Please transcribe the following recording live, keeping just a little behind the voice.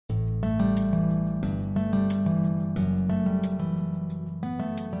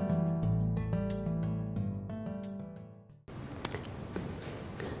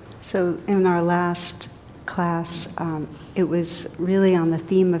So in our last class, it was really on the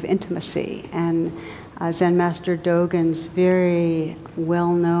theme of intimacy, and Zen Master Dogen's very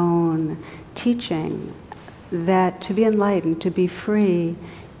well-known teaching that to be enlightened, to be free,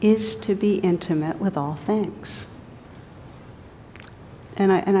 is to be intimate with all things. And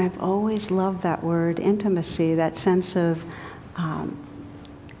I've always loved that word, intimacy, that sense of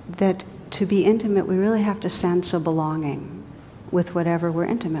that to be intimate, we really have to sense a belonging with whatever we're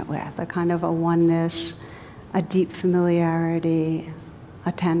intimate with, a kind of a oneness, a deep familiarity,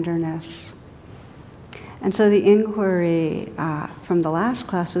 a tenderness. And so the inquiry from the last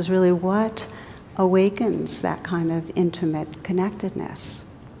class was really what awakens that kind of intimate connectedness.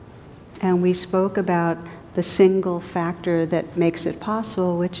 And we spoke about the single factor that makes it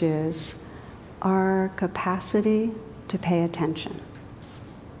possible, which is our capacity to pay attention.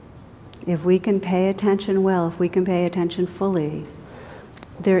 If we can pay attention well, if we can pay attention fully,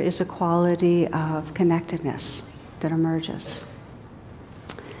 there is a quality of connectedness that emerges.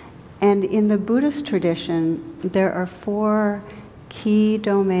 And in the Buddhist tradition, there are 4 key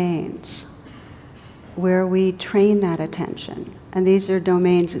domains where we train that attention. And these are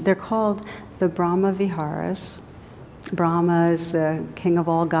domains, they're called the Brahma Viharas. Brahma is the king of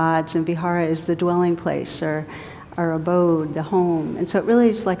all gods, and Vihara is the dwelling place, or our abode, the home. And so it really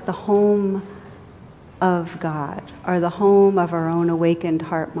is like the home of God, or the home of our own awakened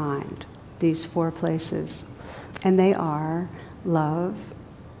heart-mind, these 4 places. And they are love,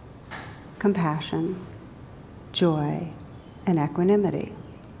 compassion, joy, and equanimity.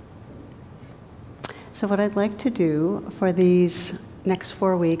 So what I'd like to do for these next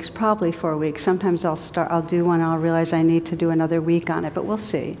 4 weeks, probably 4 weeks, sometimes I'll do one, I'll realize I need to do another week on it, but we'll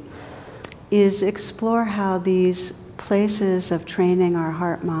see, is explore how these places of training our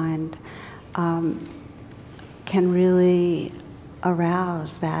heart-mind can really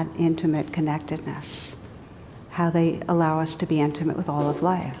arouse that intimate connectedness, how they allow us to be intimate with all of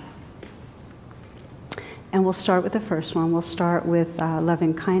life. And we'll start with the first one. We'll start with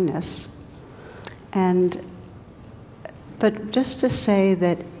loving kindness. But just to say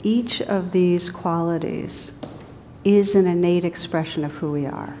that each of these qualities is an innate expression of who we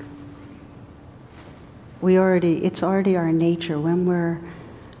are. It's already our nature when we're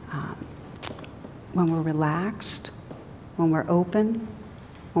relaxed, when we're open,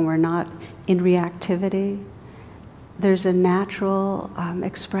 when we're not in reactivity. There's a natural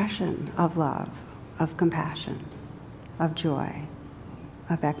expression of love, of compassion, of joy,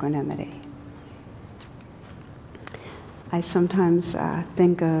 of equanimity. I sometimes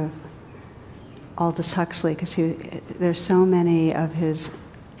think of Aldous Huxley, because there's so many of his,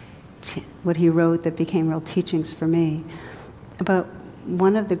 what he wrote that became real teachings for me. But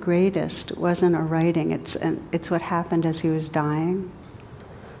one of the greatest wasn't a writing, it's what happened as he was dying.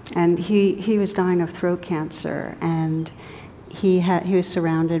 And he was dying of throat cancer, and he was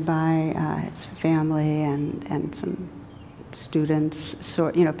surrounded by his family and some students,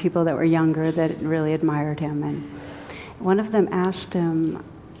 people that were younger that really admired him. And one of them asked him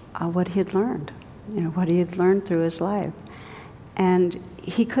what he had learned, what he had learned through his life. And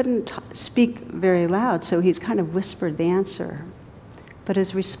he couldn't speak very loud, so he's kind of whispered the answer. But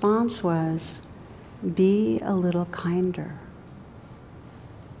his response was, be a little kinder.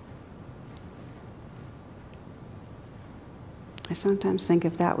 I sometimes think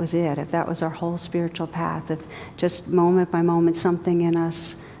if that was it, if that was our whole spiritual path, if just moment by moment something in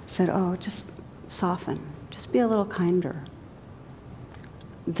us said, oh, just soften, just be a little kinder,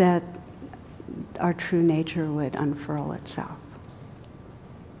 that our true nature would unfurl itself.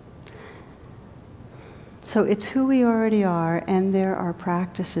 So it's who we already are, and there are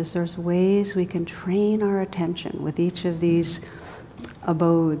practices, there's ways we can train our attention with each of these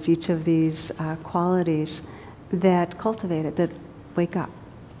abodes, each of these qualities that cultivate it, that wake up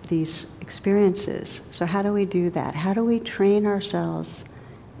these experiences. So how do we do that? How do we train ourselves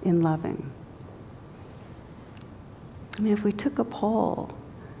in loving? I mean, if we took a poll,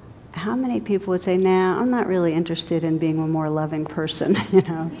 how many people would say, nah, I'm not really interested in being a more loving person,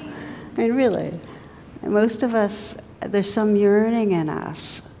 I mean, really. Most of us, there's some yearning in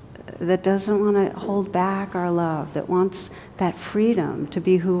us that doesn't want to hold back our love, that wants that freedom to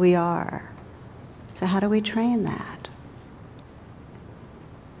be who we are. So how do we train that?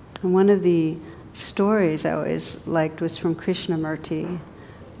 And one of the stories I always liked was from Krishnamurti.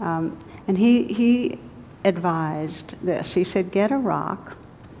 And he advised this. He said, get a rock,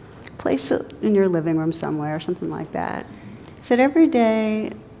 place it in your living room somewhere, or something like that. He said, every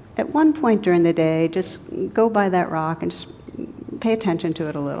day, at one point during the day, just go by that rock and just pay attention to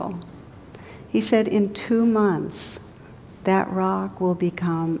it a little. He said, in 2 months, that rock will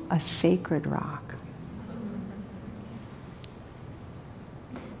become a sacred rock.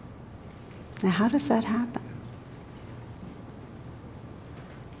 Now, how does that happen?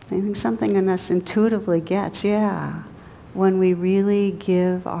 I think something in us intuitively gets, yeah, when we really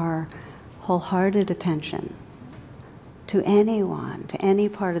give our wholehearted attention to anyone, to any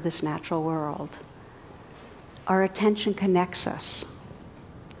part of this natural world. Our attention connects us.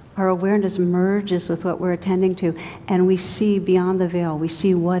 Our awareness merges with what we're attending to, and we see beyond the veil. We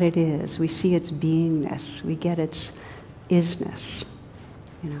see what it is. We see its beingness. We get its isness,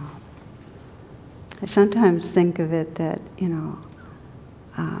 I sometimes think of it that,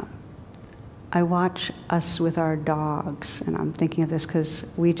 I watch us with our dogs, and I'm thinking of this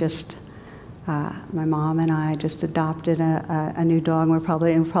because we just, my mom and I just adopted a new dog, and we're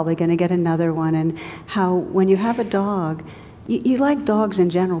probably going to get another one, and how when you have a dog, you like dogs in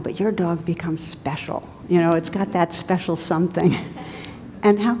general, but your dog becomes special. It's got that special something.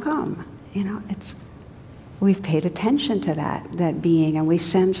 And how come? We've paid attention to that being, and we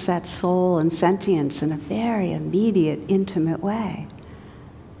sense that soul and sentience in a very immediate, intimate way.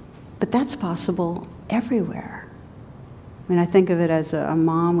 But that's possible everywhere. I think of it as a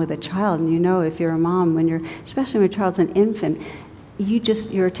mom with a child, and if you're a mom, especially when your child's an infant,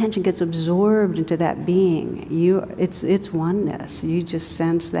 your attention gets absorbed into that being. It's oneness. You just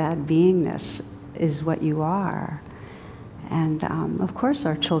sense that beingness is what you are. And of course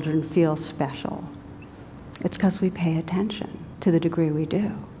our children feel special. It's because we pay attention to the degree we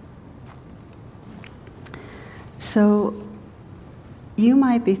do. So you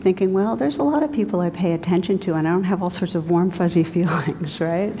might be thinking, well, there's a lot of people I pay attention to, and I don't have all sorts of warm, fuzzy feelings,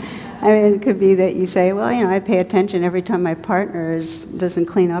 right? It could be that you say, well, I pay attention every time my partner doesn't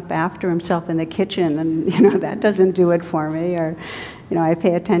clean up after himself in the kitchen, and, that doesn't do it for me. Or, I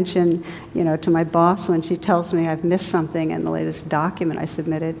pay attention, to my boss when she tells me I've missed something in the latest document I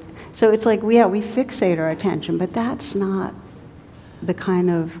submitted. So it's like, we fixate our attention, but that's not the kind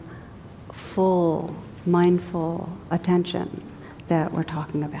of full, mindful attention that we're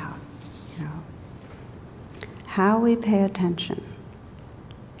talking about. How we pay attention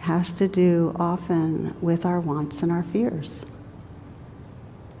has to do often with our wants and our fears.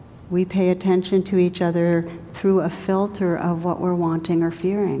 We pay attention to each other through a filter of what we're wanting or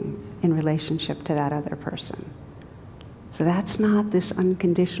fearing in relationship to that other person. So that's not this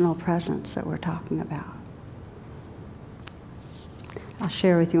unconditional presence that we're talking about. I'll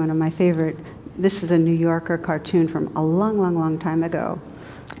share with you one of my favorite. This is a New Yorker cartoon from a long, long, long time ago.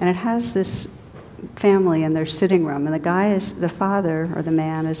 And it has this family in their sitting room. And the father, or the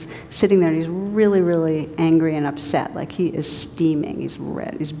man, is sitting there, and he's really, really angry and upset. Like he is steaming, he's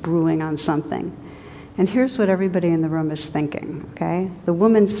red, he's brewing on something. And here's what everybody in the room is thinking, okay? The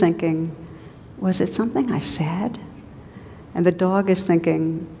woman's thinking, was it something I said? And the dog is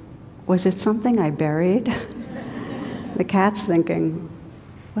thinking, was it something I buried? The cat's thinking,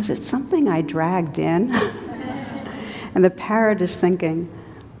 was it something I dragged in? And the parrot is thinking,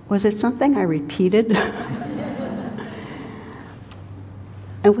 was it something I repeated?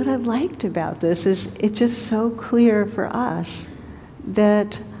 And what I liked about this is it's just so clear for us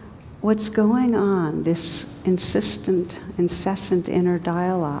that what's going on, this incessant inner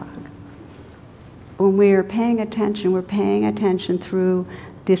dialogue, when we're paying attention through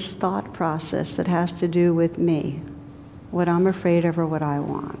this thought process that has to do with me, what I'm afraid of or what I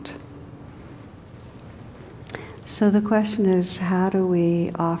want. So the question is, how do we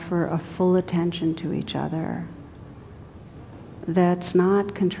offer a full attention to each other that's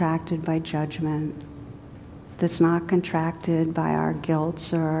not contracted by judgment, that's not contracted by our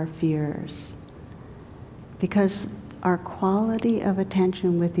guilts or our fears? Because our quality of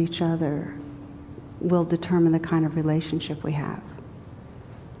attention with each other will determine the kind of relationship we have.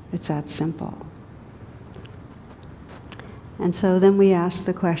 It's that simple. And so then we ask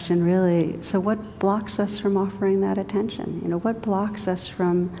the question, really, so what blocks us from offering that attention? What blocks us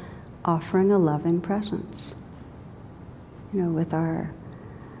from offering a loving presence? With our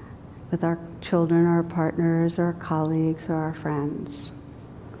children, our partners, our colleagues, or our friends.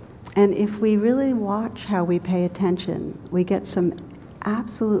 And if we really watch how we pay attention, we get some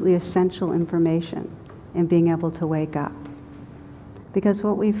absolutely essential information in being able to wake up. Because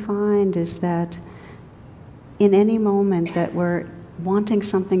what we find is that in any moment that we're wanting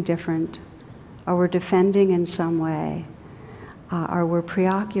something different, or we're defending in some way, or we're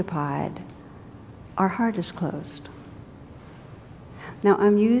preoccupied, our heart is closed. Now,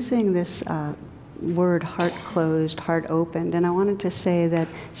 I'm using this word heart closed, heart opened, and I wanted to say that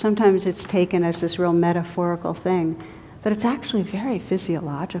sometimes it's taken as this real metaphorical thing, but it's actually very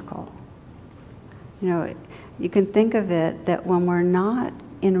physiological. you can think of it that when we're not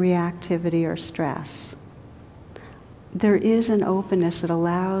in reactivity or stress, there is an openness that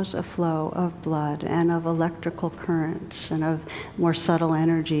allows a flow of blood and of electrical currents and of more subtle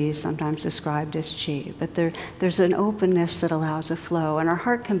energies, sometimes described as chi. But there's an openness that allows a flow, and our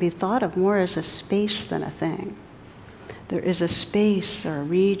heart can be thought of more as a space than a thing. There is a space or a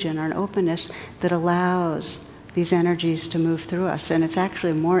region or an openness that allows these energies to move through us, and it's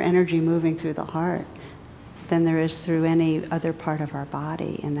actually more energy moving through the heart than there is through any other part of our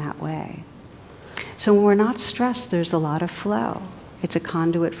body in that way. So when we're not stressed, there's a lot of flow. It's a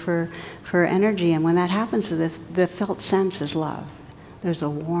conduit for energy, and when that happens, the felt sense is love. There's a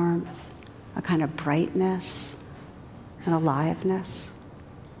warmth, a kind of brightness, an aliveness.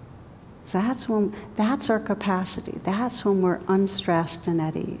 So that's our capacity. That's when we're unstressed and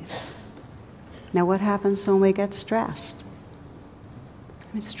at ease. Now what happens when we get stressed?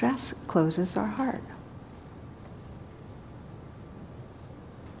 I mean, stress closes our heart.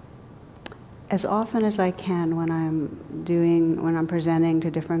 As often as I can when I'm presenting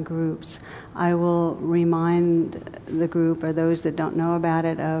to different groups, I will remind the group or those that don't know about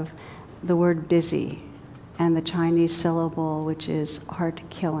it of the word busy and the Chinese syllable, which is heart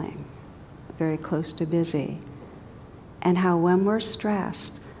killing, very close to busy. And how when we're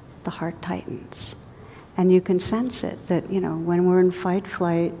stressed, the heart tightens. And you can sense it, that, when we're in fight,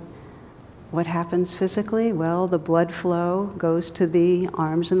 flight, what happens physically? Well, the blood flow goes to the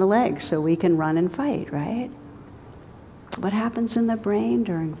arms and the legs so we can run and fight, right? What happens in the brain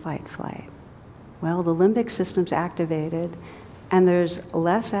during fight, flight? Well, the limbic system's activated, and there's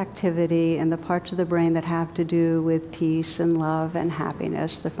less activity in the parts of the brain that have to do with peace and love and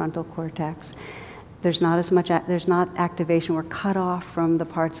happiness, the frontal cortex. There's not as much, there's not activation. We're cut off from the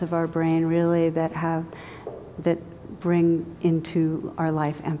parts of our brain really that bring into our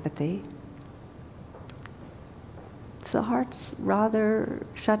life empathy. So the heart's rather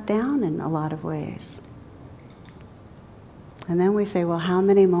shut down in a lot of ways. And then we say, well, how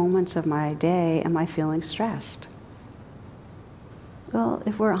many moments of my day am I feeling stressed? Well,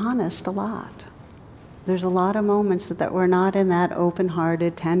 if we're honest, a lot. There's a lot of moments that we're not in that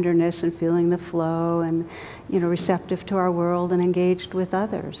open-hearted tenderness and feeling the flow and, receptive to our world and engaged with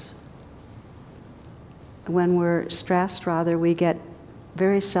others. When we're stressed, rather, we get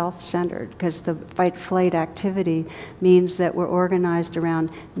very self-centered, because the fight-flight activity means that we're organized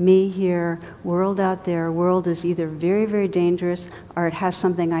around me here, world out there. World is either very, very dangerous, or it has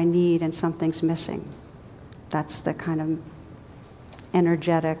something I need and something's missing. That's the kind of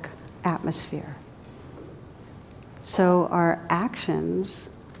energetic atmosphere. So our actions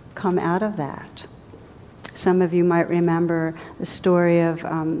come out of that. Some of you might remember the story of,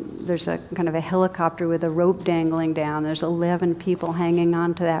 there's a kind of a helicopter with a rope dangling down. There's 11 people hanging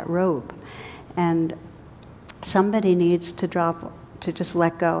onto that rope. And somebody needs to just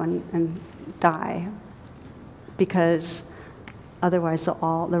let go and die, because otherwise the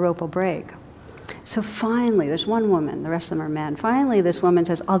rope will break. So finally, there's one woman, the rest of them are men. Finally, this woman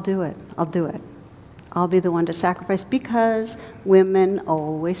says, I'll do it. I'll be the one to sacrifice, because women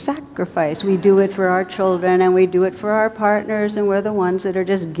always sacrifice. We do it for our children, and we do it for our partners, and we're the ones that are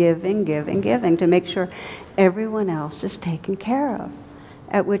just giving to make sure everyone else is taken care of.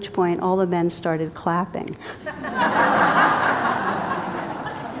 At which point, all the men started clapping.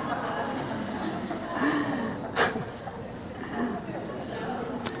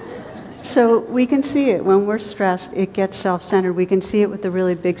 So we can see it when we're stressed, it gets self-centered. We can see it with the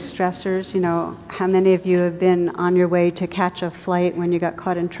really big stressors. How many of you have been on your way to catch a flight when you got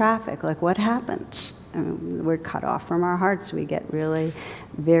caught in traffic? Like, what happens? We're cut off from our hearts. We get really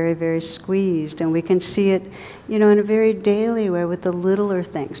very, very squeezed. And we can see it, in a very daily way with the littler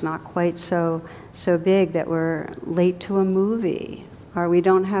things, not quite so big that we're late to a movie, or we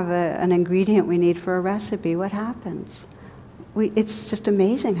don't have an ingredient we need for a recipe. What happens? It's just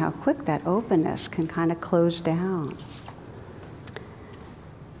amazing how quick that openness can kind of close down.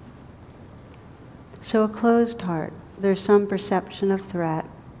 So a closed heart, there's some perception of threat.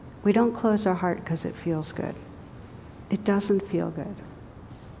 We don't close our heart because it feels good. It doesn't feel good.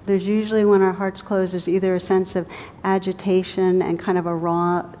 There's usually, when our heart's closed, there's either a sense of agitation and kind of a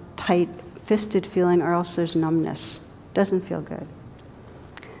raw, tight, fisted feeling, or else there's numbness. Doesn't feel good.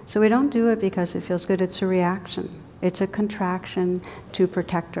 So we don't do it because it feels good. It's a reaction. It's a contraction to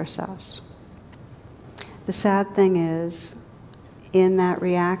protect ourselves. The sad thing is, in that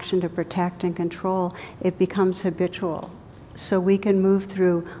reaction to protect and control, it becomes habitual. So we can move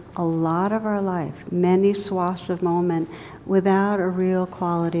through a lot of our life, many swaths of moment, without a real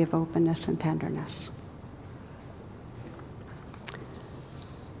quality of openness and tenderness.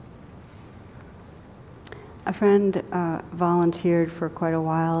 a friend volunteered for quite a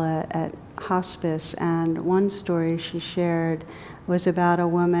while at hospice, and one story she shared was about a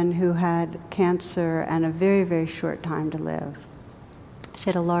woman who had cancer and a very, very short time to live. She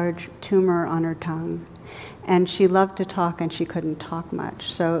had a large tumor on her tongue, and she loved to talk, and she couldn't talk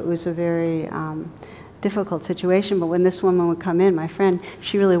much. So it was a very difficult situation. But when this woman would come in, my friend,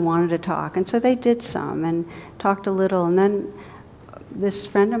 she really wanted to talk. And so they did some and talked a little. And then this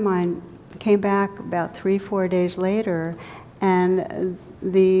friend of mine came back about 3-4 days later, and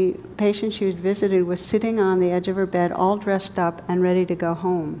the patient she was visiting was sitting on the edge of her bed, all dressed up and ready to go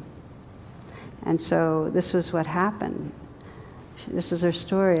home. And so this was what happened. This is her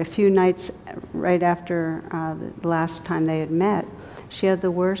story. A few nights right after the last time they had met, she had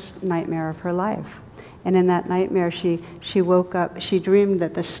the worst nightmare of her life. And in that nightmare, she woke up, she dreamed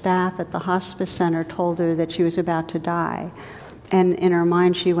that the staff at the hospice center told her that she was about to die. And in her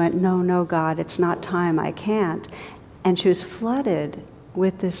mind, she went, "No, no, God, it's not time, I can't." And she was flooded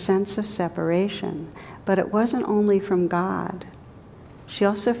with this sense of separation. But it wasn't only from God. She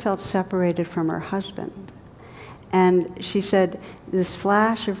also felt separated from her husband. And she said, this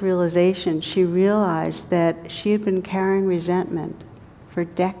flash of realization, she realized that she had been carrying resentment for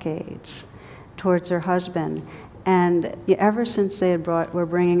decades towards her husband. And ever since they were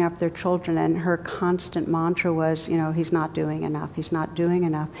bringing up their children, and her constant mantra was, he's not doing enough, he's not doing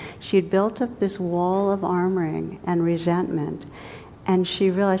enough. She had built up this wall of armoring and resentment, and she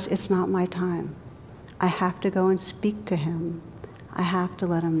realized, it's not my time. I have to go and speak to him. I have to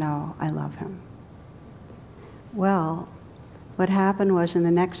let him know I love him. Well, what happened was in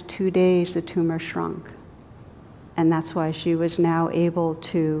the next 2 days, the tumor shrunk. And that's why she was now able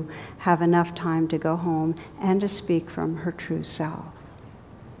to have enough time to go home and to speak from her true self.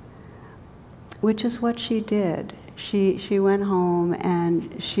 Which is what she did. She went home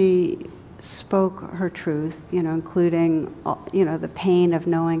and she spoke her truth, including, the pain of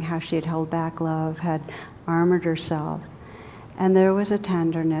knowing how she had held back love, had armored herself. And there was a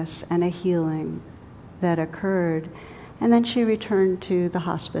tenderness and a healing that occurred. And then she returned to the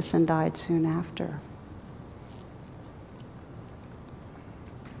hospice and died soon after.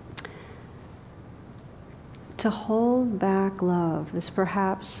 To hold back love is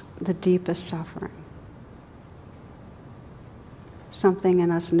perhaps the deepest suffering. Something in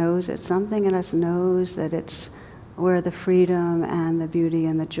us knows it. Something in us knows that it's where the freedom and the beauty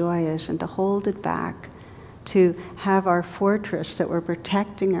and the joy is. And to hold it back, to have our fortress that we're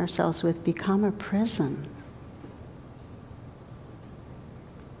protecting ourselves with become a prison.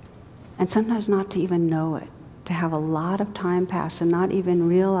 And sometimes not to even know it. To have a lot of time pass and not even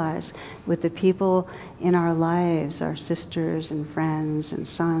realize with the people in our lives, our sisters and friends and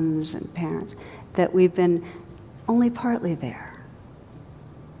sons and parents, that we've been only partly there.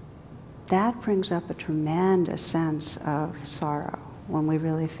 That brings up a tremendous sense of sorrow when we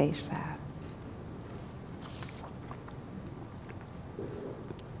really face that.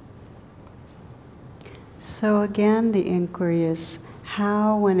 So again, the inquiry is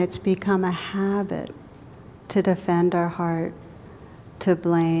how, when it's become a habit to defend our heart, to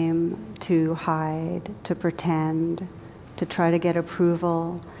blame, to hide, to pretend, to try to get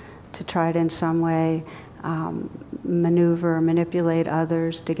approval, to try to in some way maneuver or manipulate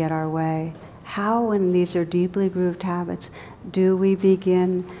others to get our way. How, when these are deeply grooved habits, do we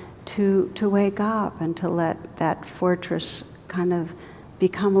begin to wake up and to let that fortress kind of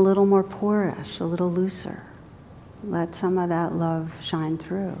become a little more porous, a little looser? Let some of that love shine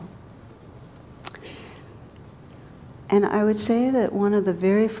through. And I would say that one of the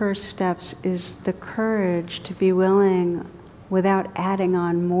very first steps is the courage to be willing, without adding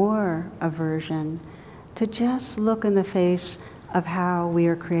on more aversion, to just look in the face of how we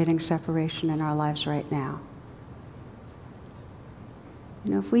are creating separation in our lives right now.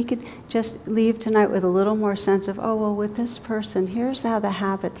 If we could just leave tonight with a little more sense of, oh, well, with this person, here's how the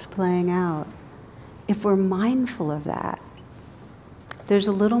habit's playing out. If we're mindful of that, there's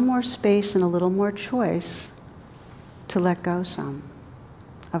a little more space and a little more choice to let go some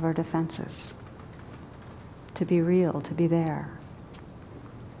of our defenses, to be real, to be there.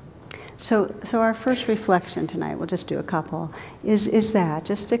 So our first reflection tonight, we'll just do a couple, is that,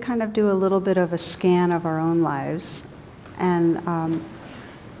 just to kind of do a little bit of a scan of our own lives. And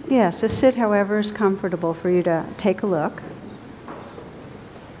so sit however is comfortable for you to take a look.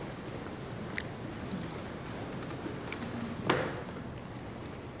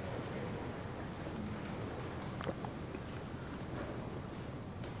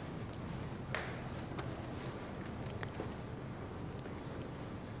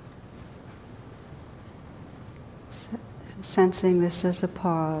 Sensing this as a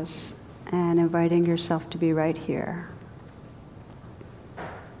pause, and inviting yourself to be right here.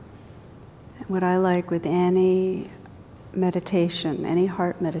 What I like with any meditation, any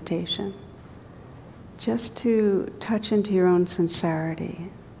heart meditation, just to touch into your own sincerity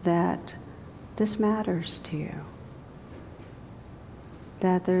that this matters to you.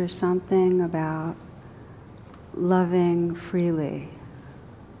 That there's something about loving freely,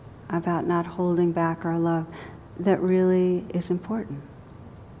 about not holding back our love, that really is important,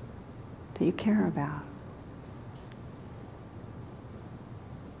 that you care about.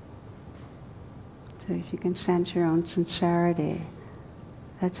 So if you can sense your own sincerity,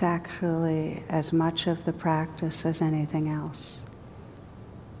 that's actually as much of the practice as anything else.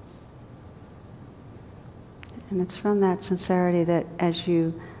 And it's from that sincerity that as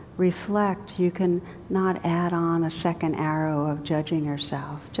you reflect, you can not add on a second arrow of judging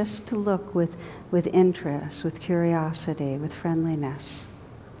yourself, just to look with interest, with curiosity, with friendliness.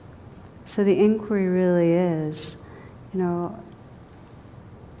 So the inquiry really is,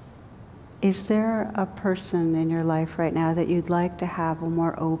 is there a person in your life right now that you'd like to have a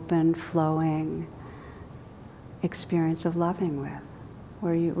more open, flowing experience of loving with,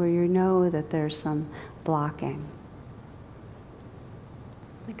 where you know that there's some blocking?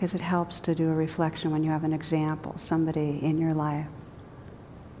 Because it helps to do a reflection when you have an example, somebody in your life.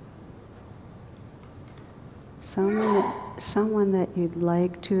 Someone that you'd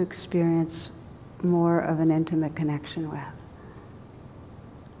like to experience more of an intimate connection with.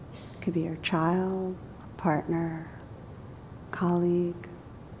 It could be your child, partner, colleague,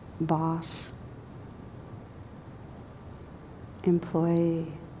 boss,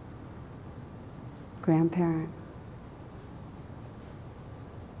 employee, grandparent.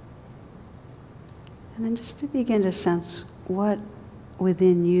 And then just to begin to sense what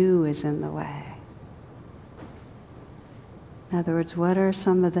within you is in the way. In other words, what are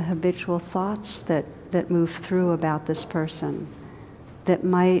some of the habitual thoughts that move through about this person that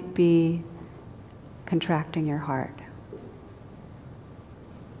might be contracting your heart?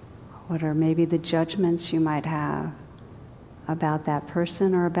 What are maybe the judgments you might have about that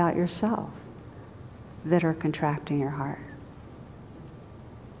person or about yourself that are contracting your heart?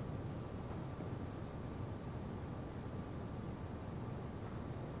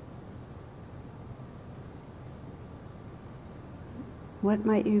 What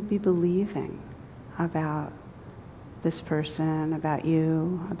might you be believing about this person, about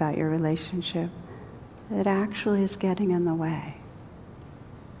you, about your relationship, that actually is getting in the way?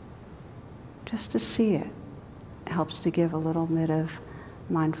 Just to see it helps to give a little bit of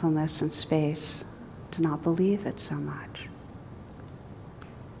mindfulness and space to not believe it so much.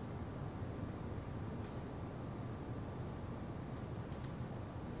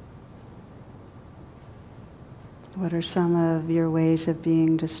 What are some of your ways of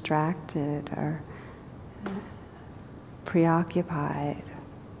being distracted or preoccupied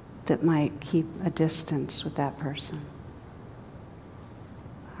that might keep a distance with that person?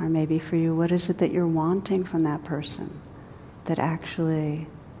 Or maybe for you, what is it that you're wanting from that person that actually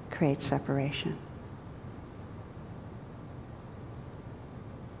creates separation?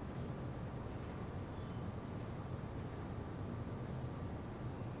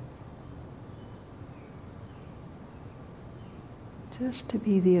 Just to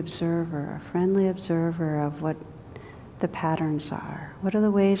be the observer, a friendly observer of what the patterns are. What are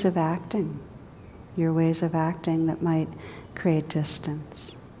the ways of acting? Your ways of acting that might create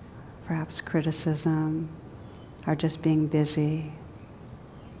distance. Perhaps criticism, or just being busy,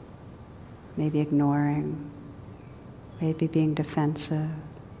 maybe ignoring, maybe being defensive,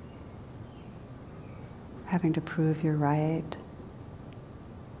 having to prove you're right,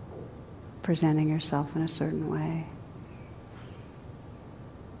 presenting yourself in a certain way.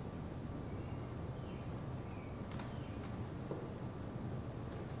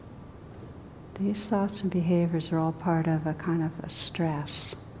 These thoughts and behaviors are all part of a kind of a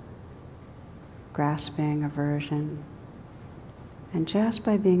stress, grasping, aversion. And just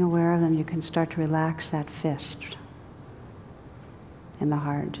by being aware of them, you can start to relax that fist in the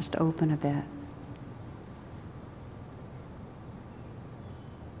heart, just open a bit.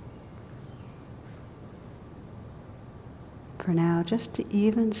 For now, just to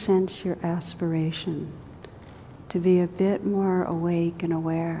even sense your aspiration to be a bit more awake and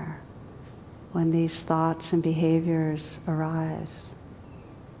aware when these thoughts and behaviors arise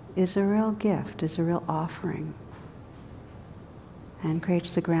is a real gift, is a real offering, and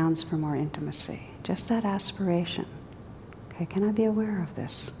creates the grounds for more intimacy. Just that aspiration. Okay, can I be aware of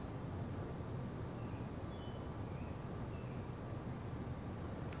this?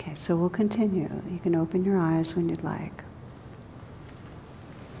 Okay, so we'll continue. You can open your eyes when you'd like.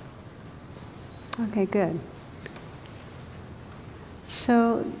 Okay, good.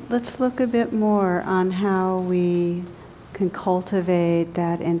 So let's look a bit more on how we can cultivate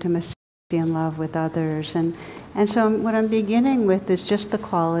that intimacy and love with others. And so what I'm beginning with is just the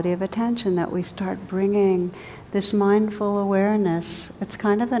quality of attention, that we start bringing this mindful awareness. It's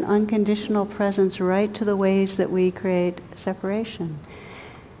kind of an unconditional presence right to the ways that we create separation.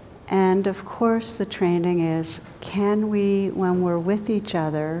 And of course the training is, can we, when we're with each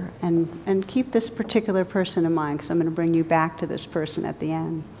other, and keep this particular person in mind, because I'm going to bring you back to this person at the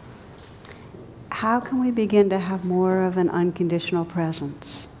end, how can we begin to have more of an unconditional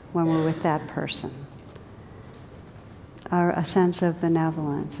presence when we're with that person? Or a sense of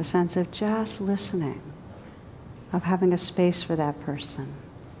benevolence, a sense of just listening, of having a space for that person.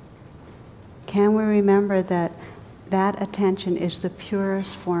 Can we remember that that attention is the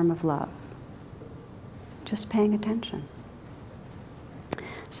purest form of love? Just paying attention.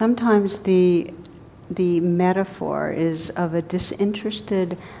 Sometimes the metaphor is of a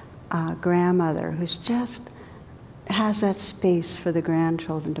disinterested grandmother who's just has that space for the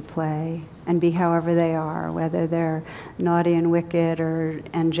grandchildren to play and be however they are, whether they're naughty and wicked or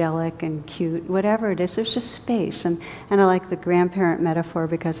angelic and cute, whatever it is, there's just space. And I like the grandparent metaphor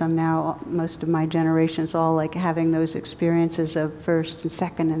because I'm now, most of my generation's all like having those experiences of first and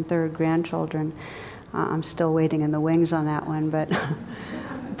second and third grandchildren. I'm still waiting in the wings on that one, but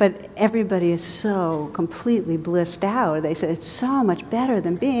everybody is so completely blissed out. They say it's so much better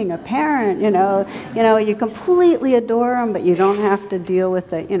than being a parent, you know, you completely adore them, but you don't have to deal with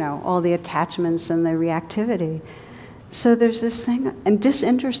the, all the attachments and the reactivity. So there's this thing, and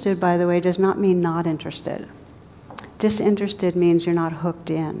disinterested, by the way, does not mean not interested. Disinterested means you're not hooked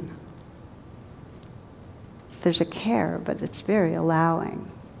in. There's a care, but it's very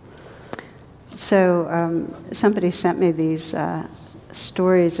allowing. So somebody sent me these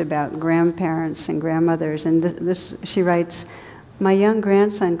stories about grandparents and grandmothers, and this, she writes, "My young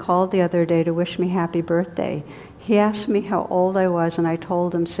grandson called the other day to wish me happy birthday. He asked me how old I was, and I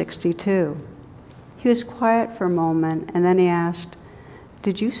told him 62. He was quiet for a moment, and then he asked,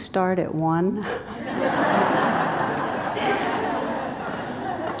 'Did you start at 1?'"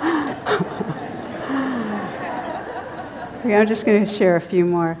 I'm just going to share a few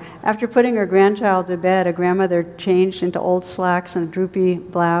more. After putting her grandchild to bed, a grandmother changed into old slacks and a droopy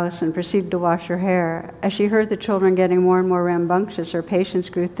blouse and proceeded to wash her hair. As she heard the children getting more and more rambunctious, her patience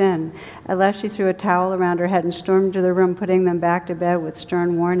grew thin. At last she threw a towel around her head and stormed to the room, putting them back to bed with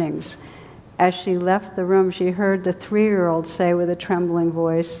stern warnings. As she left the room, she heard the 3-year-old say with a trembling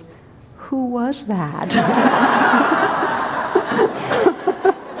voice, "Who was that?"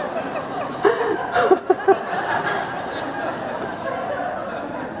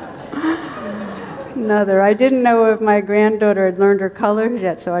 Another, I didn't know if my granddaughter had learned her colors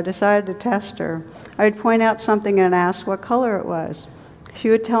yet, so I decided to test her. I would point out something and ask what color it was. She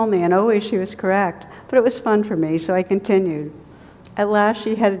would tell me, and always she was correct, but it was fun for me, so I continued. At last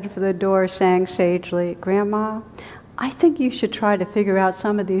she headed for the door, saying sagely, "Grandma, I think you should try to figure out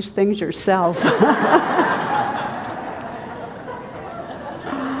some of these things yourself."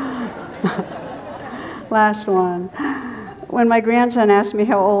 Last one. When my grandson asked me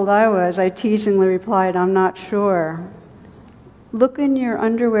how old I was, I teasingly replied, "I'm not sure." "Look in your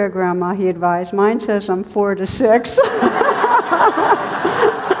underwear, Grandma," he advised. "Mine says I'm 4 to 6.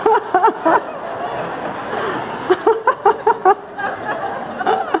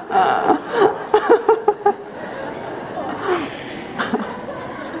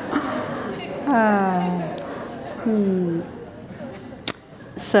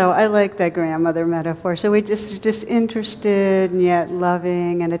 So I like that grandmother metaphor. So we just interested and yet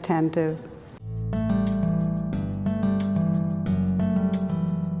loving and attentive.